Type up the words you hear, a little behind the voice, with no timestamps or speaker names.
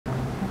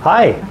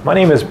Hi, my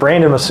name is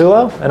Brandon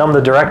Masulo, and I'm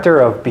the Director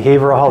of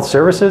Behavioral Health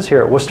Services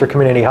here at Wooster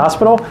Community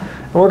Hospital.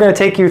 And we're going to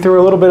take you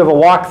through a little bit of a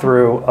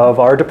walkthrough of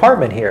our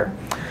department here.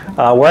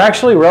 We're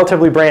actually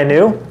relatively brand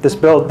new. This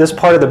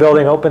part of the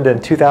building opened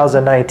in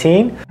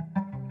 2019.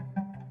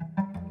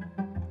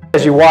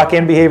 As you walk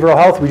in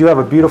Behavioral Health, we do have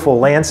a beautiful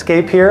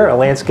landscape here, a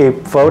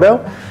landscape photo.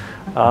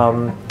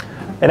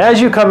 And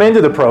as you come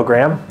into the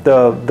program,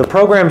 the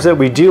programs that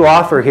we do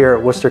offer here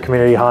at Wooster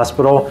Community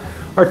Hospital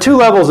are two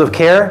levels of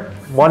care.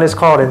 One is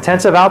called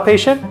intensive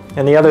outpatient,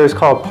 and the other is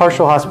called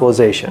partial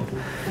hospitalization.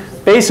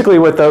 Basically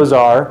what those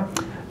are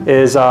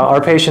is our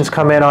patients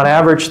come in on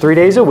average 3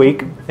 days a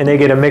week, and they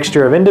get a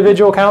mixture of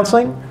individual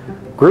counseling,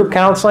 group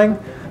counseling,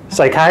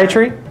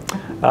 psychiatry.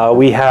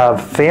 We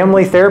have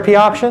family therapy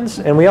options,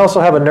 and we also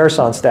have a nurse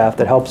on staff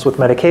that helps with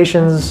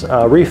medications,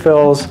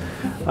 refills,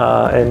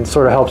 and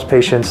sort of helps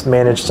patients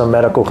manage some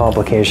medical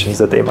complications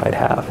that they might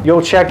have.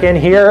 You'll check in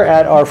here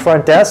at our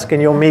front desk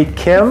and you'll meet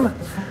Kim.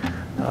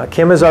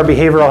 Kim is our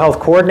behavioral health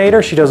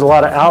coordinator. She does a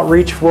lot of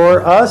outreach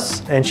for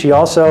us, and she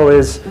also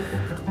is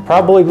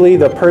probably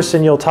the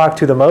person you'll talk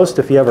to the most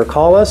if you ever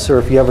call us or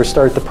if you ever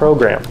start the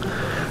program.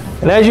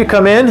 And as you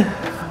come in,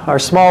 our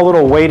small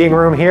little waiting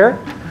room here,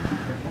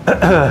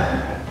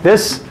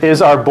 this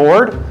is our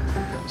board.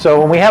 So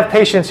when we have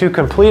patients who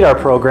complete our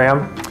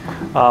program,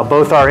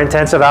 both our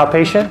intensive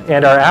outpatient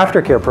and our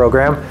aftercare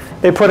program,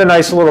 they put a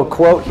nice little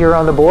quote here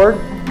on the board,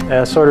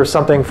 sort of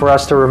something for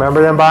us to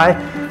remember them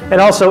by, and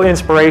also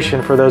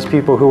inspiration for those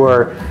people who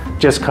are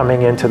just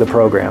coming into the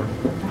program.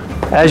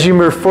 As you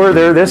move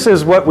further, this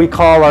is what we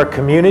call our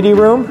community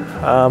room.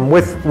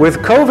 With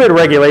COVID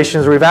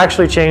regulations, we've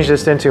actually changed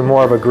this into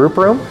more of a group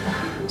room.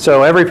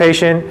 So every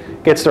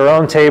patient gets their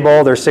own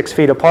table, they're 6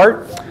 feet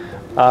apart.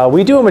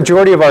 We do a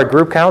majority of our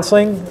group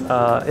counseling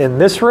in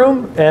this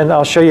room, and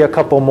I'll show you a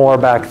couple more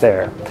back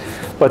there.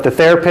 But the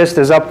therapist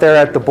is up there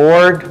at the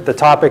board, the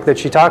topic that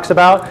she talks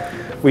about.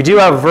 We do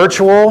have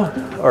virtual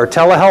or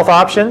telehealth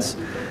options.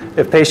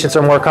 If patients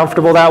are more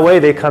comfortable that way,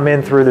 they come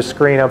in through the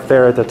screen up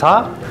there at the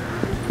top.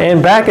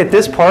 And back at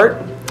this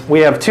part, we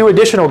have 2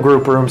 additional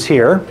group rooms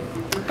here.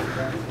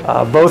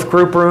 Both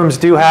group rooms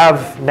do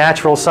have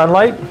natural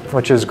sunlight,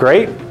 which is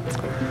great.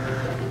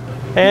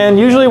 And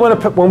usually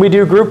when we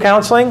do group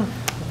counseling,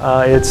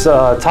 it's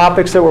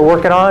topics that we're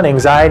working on: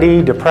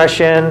 anxiety,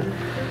 depression,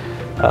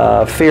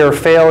 fear of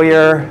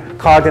failure,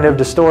 cognitive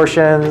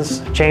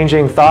distortions,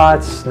 changing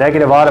thoughts,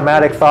 negative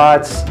automatic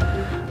thoughts,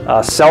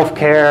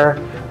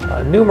 self-care,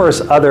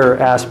 numerous other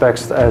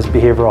aspects as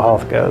behavioral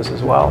health goes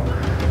as well.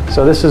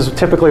 So this is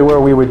typically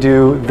where we would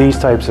do these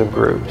types of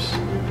groups.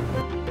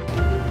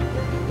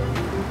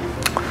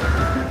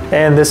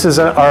 And this is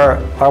our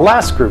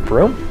last group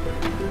room.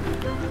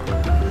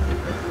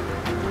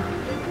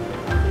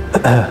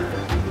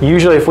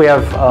 Usually if we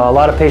have a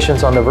lot of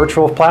patients on the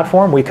virtual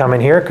platform, we come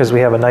in here because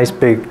we have a nice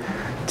big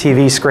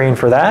TV screen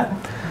for that.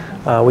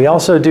 We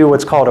also do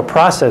what's called a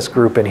process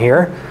group in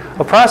here.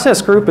 A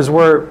process group is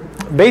where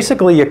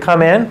basically you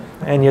come in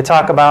and you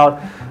talk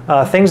about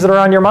things that are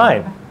on your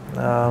mind.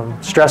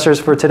 Stressors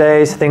for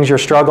today, things you're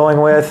struggling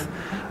with,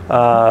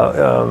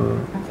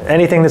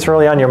 anything that's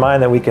really on your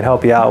mind that we can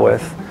help you out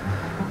with.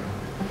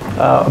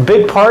 A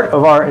big part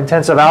of our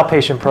intensive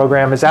outpatient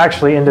program is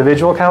actually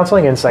individual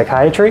counseling and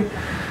psychiatry.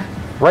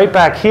 Right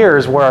back here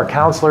is where our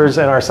counselors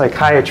and our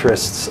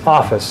psychiatrists'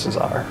 offices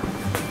are.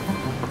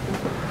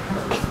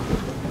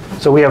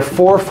 So we have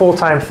 4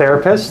 full-time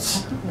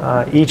therapists.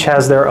 Each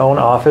has their own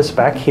office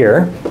back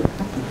here.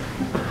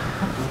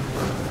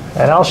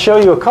 And I'll show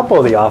you a couple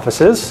of the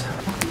offices.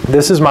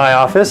 This is my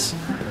office.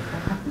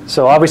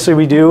 So obviously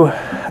we do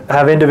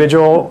have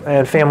individual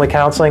and family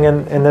counseling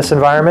in this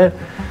environment.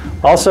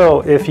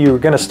 Also, if you're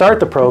going to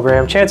start the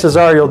program, chances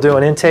are you'll do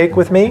an intake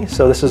with me.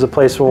 So this is a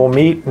place where we'll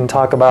meet and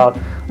talk about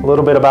a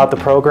little bit about the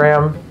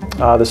program,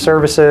 the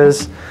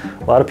services.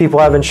 A lot of people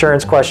have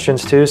insurance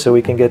questions too, so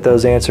we can get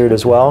those answered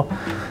as well.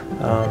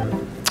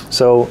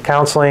 So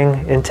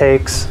counseling,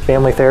 intakes,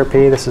 family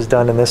therapy, this is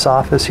done in this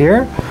office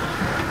here.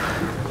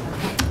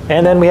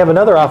 And then we have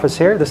another office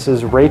here. This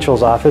is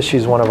Rachel's office.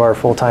 She's one of our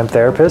full-time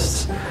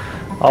therapists.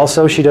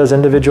 Also, she does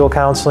individual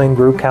counseling,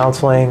 group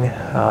counseling,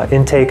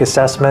 intake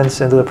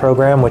assessments into the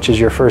program, which is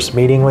your first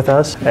meeting with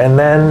us. And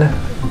then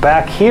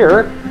back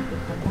here,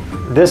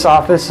 this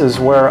office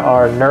is where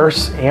our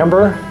nurse,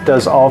 Amber,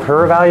 does all of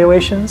her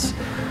evaluations.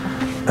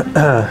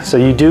 So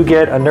you do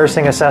get a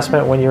nursing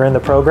assessment when you're in the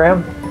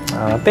program.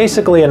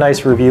 Basically a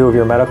nice review of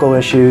your medical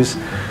issues.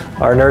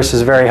 Our nurse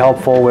is very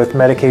helpful with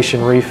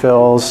medication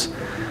refills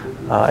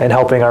and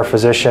helping our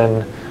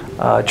physician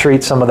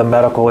treat some of the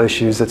medical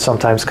issues that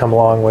sometimes come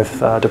along with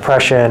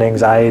depression,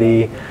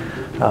 anxiety,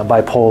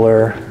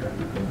 bipolar,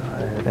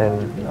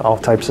 and all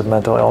types of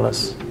mental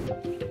illness.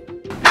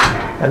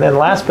 And then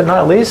last but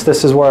not least,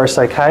 this is where our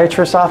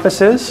psychiatrist's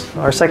office is.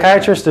 Our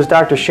psychiatrist is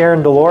Dr.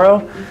 Sharon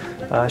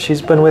DeLoro.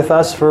 She's been with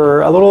us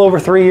for a little over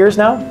 3 years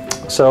now.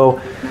 So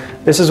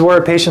this is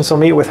where patients will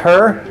meet with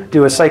her,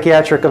 do a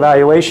psychiatric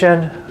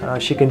evaluation.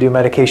 She can do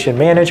medication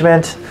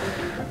management,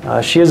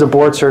 She is a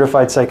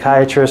board-certified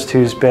psychiatrist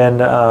who's been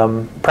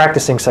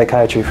practicing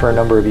psychiatry for a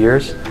number of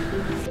years.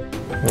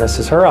 And this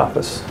is her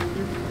office.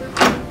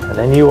 And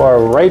then you are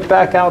right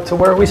back out to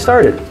where we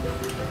started.